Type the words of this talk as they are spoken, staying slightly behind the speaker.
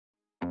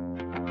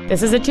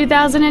This is a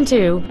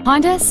 2002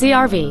 Honda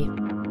CR-V.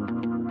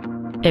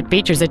 It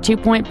features a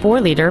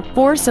 2.4-liter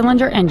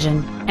four-cylinder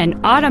engine, an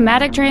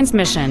automatic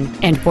transmission,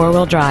 and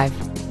four-wheel drive.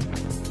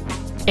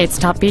 Its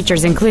top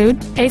features include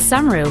a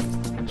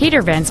sunroof,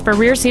 heater vents for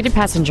rear-seated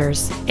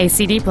passengers, a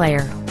CD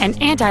player, an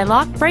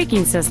anti-lock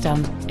braking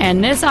system,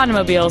 and this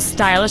automobile's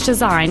stylish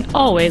design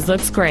always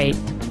looks great.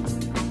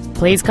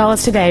 Please call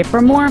us today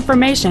for more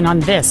information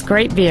on this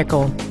great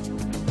vehicle.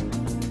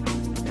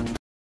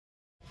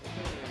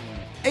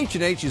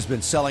 H&H has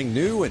been selling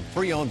new and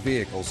pre-owned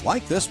vehicles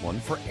like this one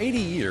for 80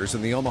 years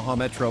in the Omaha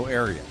metro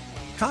area.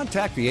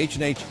 Contact the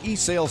H&H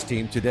e-sales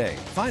team today.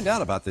 Find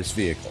out about this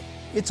vehicle.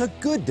 It's a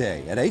good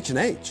day at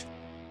H&H.